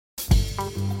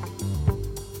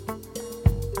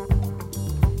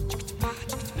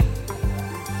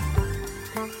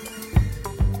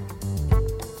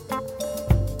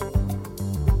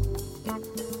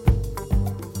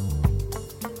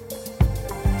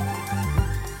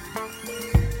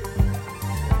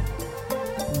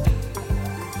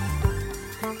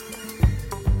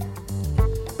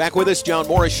Back with us, John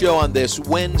Morris Show on this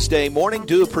Wednesday morning.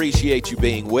 Do appreciate you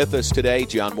being with us today.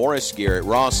 John Morris, Garrett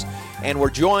Ross, and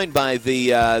we're joined by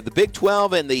the Big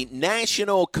 12 and the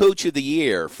National Coach of the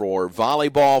Year for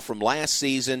volleyball from last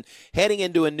season. Heading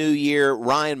into a new year,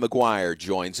 Ryan McGuyre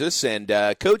joins us. And,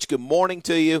 Coach, good morning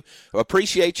to you.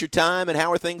 Appreciate your time, and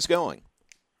how are things going?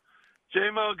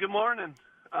 J-Mo, good morning.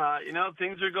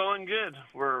 Things are going good.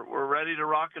 We're ready to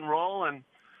rock and roll, and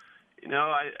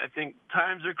I think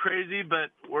times are crazy, but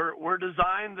we're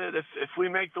designed that if we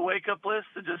make the wake-up list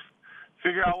to just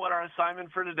figure out what our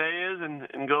assignment for today is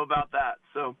and go about that.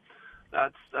 So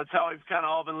that's how we've kind of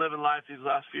all been living life these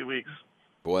last few weeks.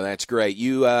 Boy, that's great.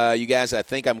 You guys, I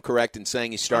think I'm correct in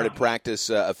saying you started practice,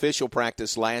 official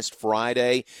practice last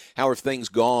Friday. How have things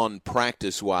gone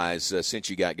practice-wise since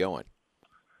you got going?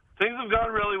 Things have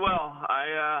gone really well.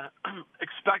 I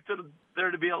expected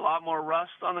there to be a lot more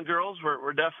rust on the girls.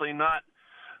 We're definitely not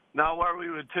where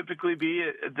we would typically be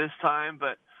at this time,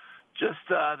 but just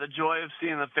the joy of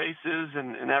seeing the faces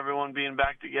and everyone being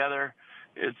back together,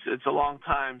 it's a long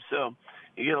time. So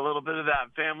you get a little bit of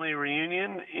that family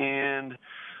reunion, and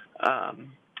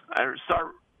I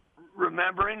start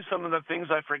remembering some of the things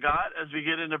I forgot as we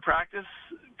get into practice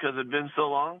because it's been so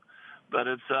long. But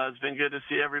it's been good to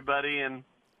see everybody, and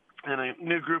a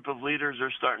new group of leaders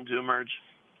are starting to emerge.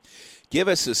 Give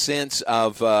us a sense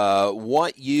of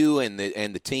what you and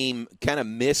the team kind of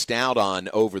missed out on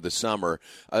over the summer,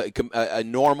 a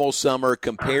normal summer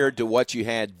compared to what you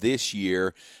had this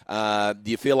year. Do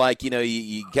you feel like,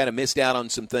 you kind of missed out on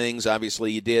some things,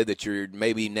 obviously you did, that you're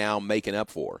maybe now making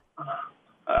up for?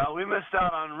 We missed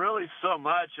out on really so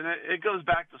much, and it goes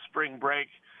back to spring break.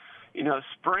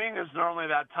 Spring is normally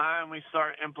that time we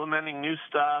start implementing new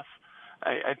stuff.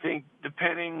 I think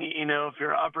depending, if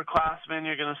you're an upperclassman,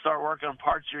 you're going to start working on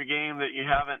parts of your game that you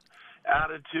haven't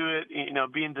added to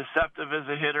it, being deceptive as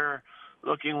a hitter,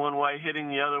 looking one way, hitting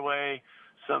the other way,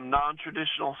 some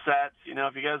non-traditional sets.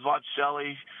 If you guys watch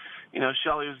Shelly,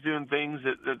 Shelly was doing things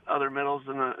that other middles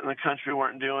in the country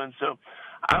weren't doing. So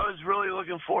I was really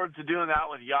looking forward to doing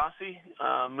that with Yasi,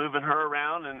 moving her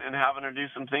around and having her do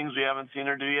some things we haven't seen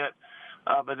her do yet.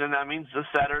 But then that means the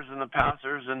setters and the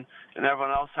passers and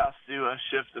everyone else has to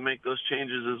shift and make those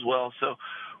changes as well. So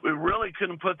we really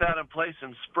couldn't put that in place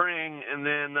in spring. And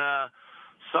then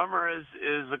summer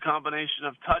is a combination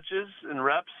of touches and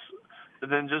reps, but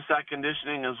then just that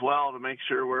conditioning as well to make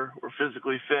sure we're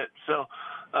physically fit. So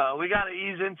we got to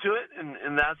ease into it,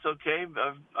 and that's okay.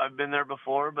 I've been there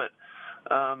before, but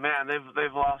man,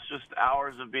 they've lost just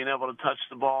hours of being able to touch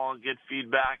the ball and get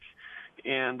feedback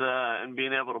and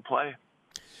being able to play.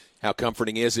 How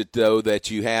comforting is it, though,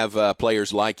 that you have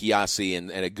players like Yasi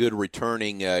and a good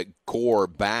returning core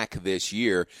back this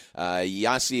year?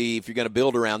 Yasi, if you're going to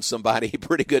build around somebody, a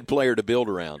pretty good player to build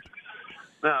around.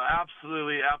 No,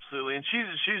 absolutely. And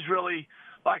she's really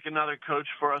like another coach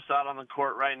for us out on the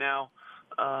court right now.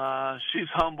 She's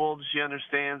humbled. She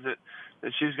understands that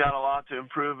she's got a lot to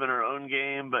improve in her own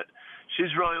game, but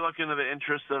she's really looking to the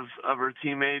interests of her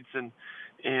teammates, and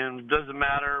it doesn't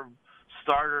matter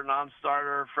starter,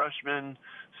 non-starter, freshman,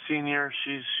 senior,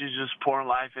 she's just pouring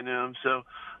life into him. So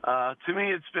to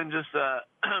me, it's been just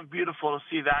beautiful to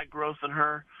see that growth in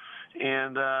her.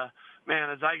 And,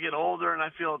 man, as I get older and I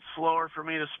feel it's slower for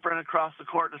me to sprint across the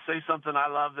court to say something I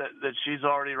love, that she's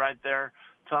already right there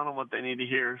telling them what they need to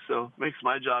hear. So it makes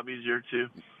my job easier, too.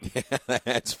 Yeah,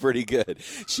 that's pretty good.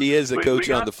 She is a coach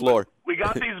on the floor. We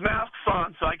got these masks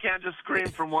on, so I can't just scream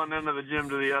from one end of the gym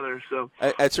to the other. So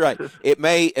that's right. It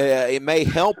may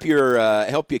help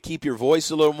you keep your voice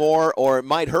a little more, or it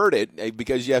might hurt it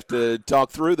because you have to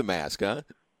talk through the mask, huh?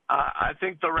 I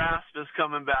think the rasp is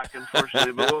coming back,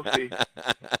 unfortunately, but we'll see.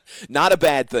 Not a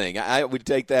bad thing. I would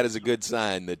take that as a good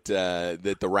sign that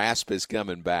the rasp is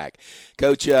coming back.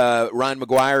 Coach Ryan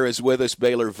McGuyre is with us,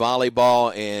 Baylor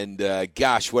volleyball, and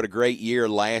gosh, what a great year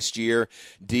last year.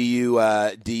 Do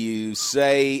you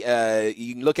say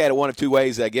you can look at it one of two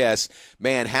ways, I guess?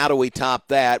 Man, how do we top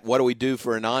that? What do we do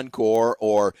for an encore?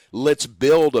 Or let's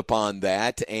build upon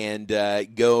that and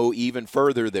go even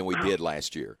further than we did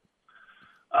last year.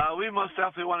 We most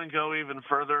definitely want to go even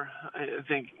further. I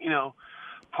think,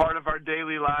 part of our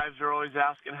daily lives are always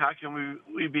asking, how can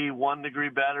we be 1 degree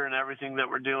better in everything that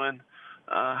we're doing?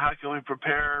 How can we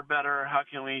prepare better? How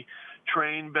can we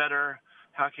train better?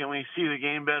 How can we see the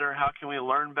game better? How can we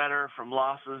learn better from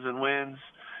losses and wins?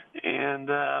 And,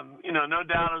 no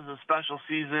doubt it was a special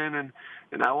season,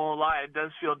 and I won't lie, it does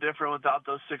feel different without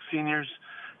those 6 seniors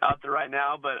out there right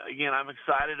now. But, again, I'm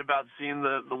excited about seeing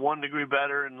the 1 degree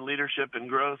better in leadership and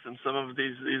growth in some of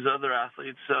these other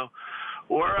athletes. So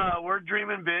we're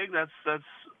dreaming big. That's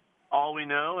all we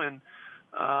know. And,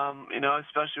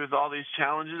 especially with all these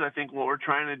challenges, I think what we're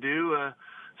trying to do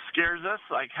scares us.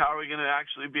 Like, how are we going to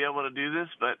actually be able to do this?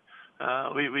 But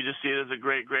we just see it as a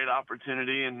great, great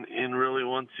opportunity and really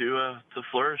want to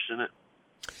flourish in it.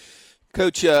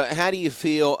 Coach, how do you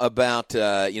feel about,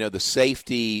 the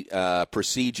safety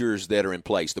procedures that are in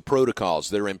place, the protocols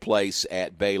that are in place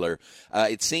at Baylor?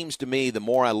 It seems to me the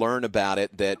more I learn about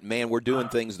it that, man, we're doing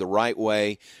things the right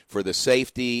way for the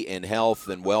safety and health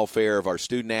and welfare of our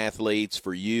student-athletes,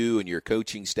 for you and your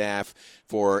coaching staff,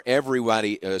 for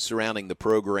everybody surrounding the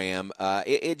program.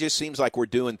 It just seems like we're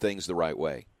doing things the right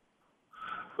way.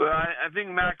 Well, I think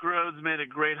Mac Rhodes made a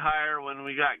great hire when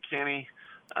we got Kenny.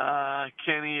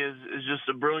 Kenny is just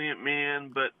a brilliant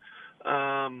man, but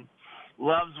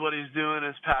loves what he's doing,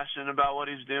 is passionate about what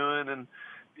he's doing,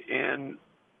 and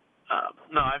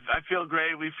I feel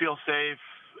great. We feel safe.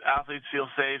 Athletes feel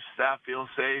safe. Staff feels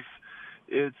safe.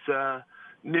 It's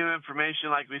new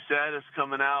information, like we said, is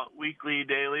coming out weekly,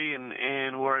 daily,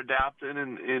 and we're adapting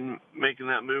and making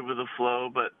that move with the flow.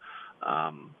 But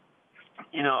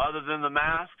other than the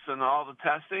masks and all the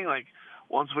testing, like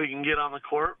once we can get on the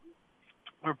court,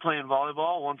 we're playing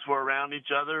volleyball. Once we're around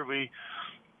each other,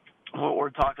 we're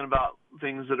talking about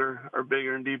things that are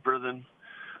bigger and deeper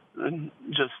than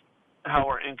just how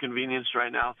we're inconvenienced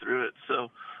right now through it. So,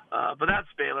 but that's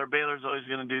Baylor. Baylor's always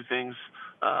going to do things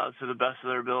to the best of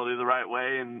their ability, the right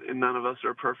way, and none of us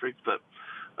are perfect. But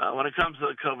when it comes to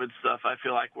the COVID stuff, I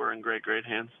feel like we're in great, great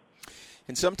hands.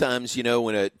 And sometimes,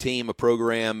 when a team, a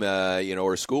program,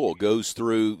 or a school goes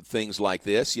through things like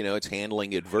this, it's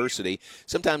handling adversity.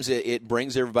 Sometimes it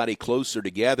brings everybody closer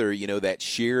together, that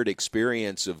shared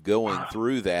experience of going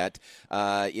through that.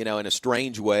 In a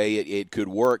strange way, it could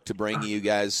work to bring you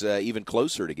guys even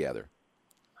closer together.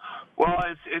 Well,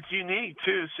 it's unique,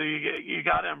 too, so you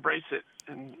got to embrace it.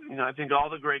 And, I think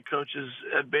all the great coaches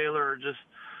at Baylor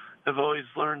have always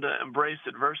learned to embrace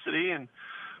adversity. And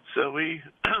so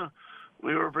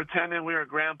we were pretending we were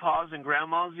grandpas and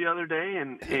grandmas the other day,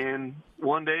 and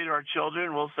one day to our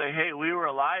children we'll say, hey, we were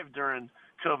alive during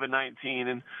COVID-19,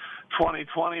 and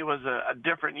 2020 was a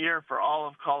different year for all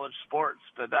of college sports,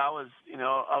 but that was,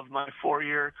 of my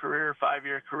 5-year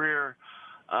career,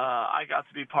 I got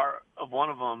to be part of one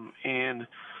of them, and,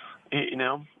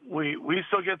 we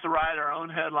still get to write our own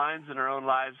headlines in our own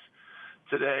lives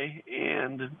today,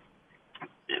 and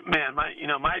man,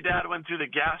 my dad went through the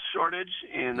gas shortage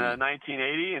in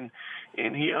 1980,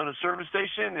 and he owned a service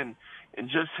station, and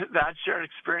just that shared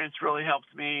experience really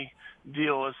helped me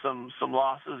deal with some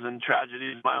losses and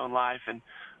tragedies in my own life, and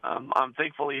I'm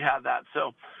thankful he had that.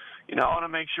 So, I want to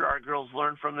make sure our girls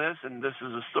learn from this, and this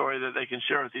is a story that they can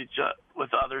share with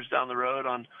others down the road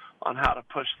on how to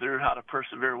push through, how to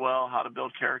persevere well, how to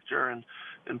build character,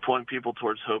 and point people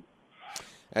towards hope.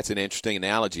 That's an interesting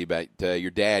analogy about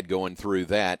your dad going through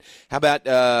that. How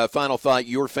about final thought,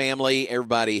 your family,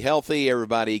 everybody healthy,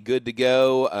 everybody good to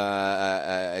go?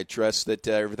 I trust that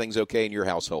everything's okay in your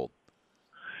household.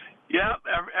 Yeah,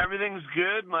 everything's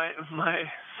good. My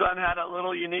son had a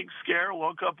little unique scare,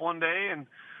 woke up one day and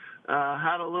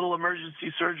had a little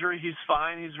emergency surgery. He's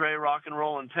fine. He's ready to rock and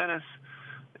roll in tennis.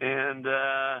 And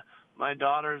my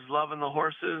daughter's loving the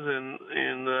horses, and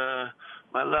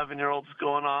my 11-year-old's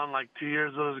going on like 2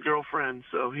 years with his girlfriend,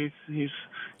 so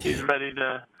he's ready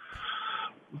to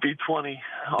be 20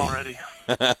 already.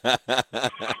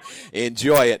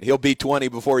 Enjoy it. He'll be 20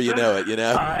 before you know it,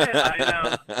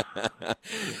 I know.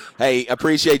 Hey,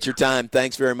 appreciate your time.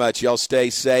 Thanks very much. Y'all stay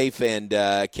safe, and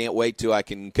can't wait till I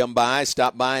can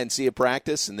stop by and see a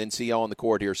practice, and then see y'all on the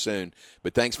court here soon.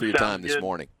 But thanks for your time this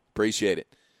morning. Appreciate it.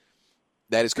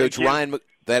 That is Coach Ryan.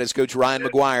 That is Coach Ryan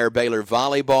McGuyre, Baylor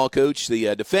volleyball coach,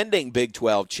 the defending Big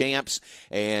 12 champs,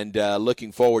 and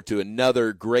looking forward to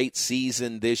another great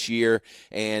season this year.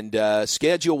 And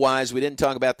schedule-wise, we didn't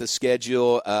talk about the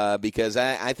schedule because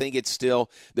I think it's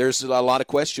still – there's a lot of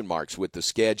question marks with the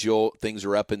schedule. Things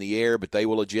are up in the air, but they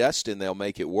will adjust and they'll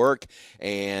make it work.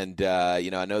 And,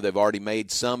 I know they've already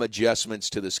made some adjustments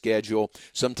to the schedule.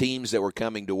 Some teams that were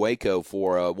coming to Waco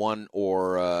for one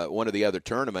of the other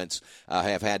tournaments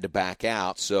have had to back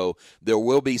out. So there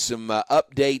will be some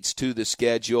updates to the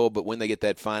schedule, but when they get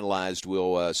that finalized,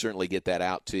 we'll certainly get that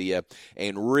out to you.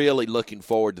 And really looking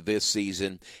forward to this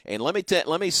season. And let me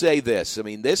say this. I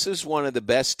mean, this is one of the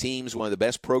best teams, one of the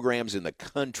best programs in the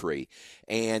country.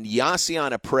 And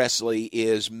Yassiana Presley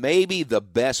is maybe the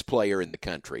best player in the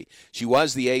country. She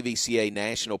was the AVCA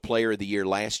National Player of the Year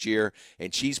last year,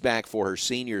 and she's back for her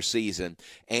senior season.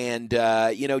 And,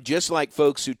 just like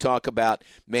folks who talk about,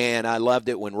 man, I loved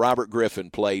it when Robert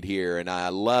Griffin played here, and I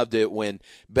loved it when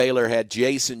Baylor had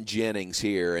Jason Jennings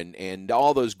here, and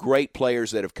all those great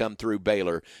players that have come through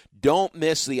Baylor. Don't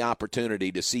miss the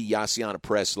opportunity to see Yassiana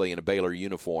Presley in a Baylor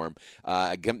uniform.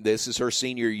 This is her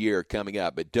senior year coming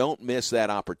up, but don't miss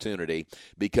that opportunity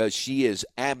because she is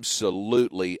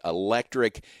absolutely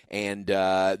electric and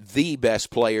the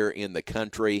best player in the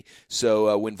country.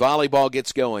 So when volleyball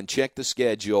gets going, check the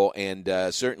schedule and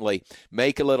certainly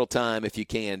make a little time if you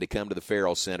can to come to the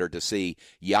Farrell Center to see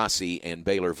Yassi and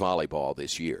Baylor volleyball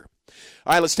this year.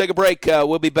 All right, let's take a break.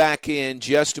 We'll be back in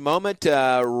just a moment.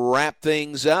 Wrap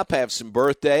things up, have some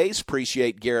birthdays.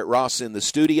 Appreciate Garrett Ross in the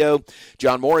studio.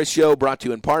 John Morris Show brought to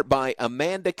you in part by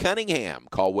Amanda Cunningham,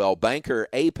 Caldwell Banker,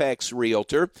 Apex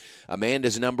Realtor.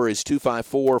 Amanda's number is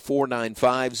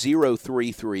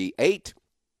 254-495-0338.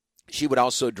 She would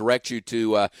also direct you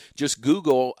to just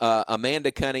Google Amanda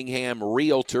Cunningham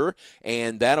Realtor,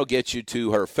 and that'll get you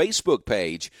to her Facebook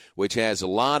page, which has a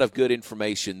lot of good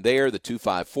information there, the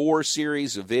 254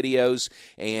 series of videos,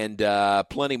 and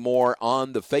plenty more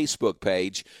on the Facebook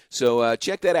page. So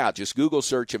check that out. Just Google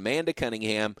search Amanda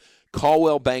Cunningham,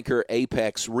 Caldwell Banker,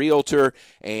 Apex Realtor,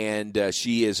 and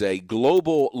she is a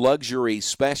global luxury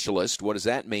specialist. What does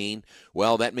that mean?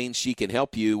 Well, that means she can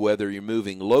help you whether you're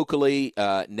moving locally,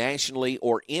 nationally,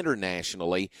 or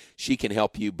internationally. She can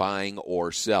help you buying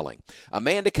or selling.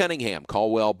 Amanda Cunningham,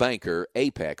 Caldwell Banker,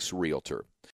 Apex Realtor.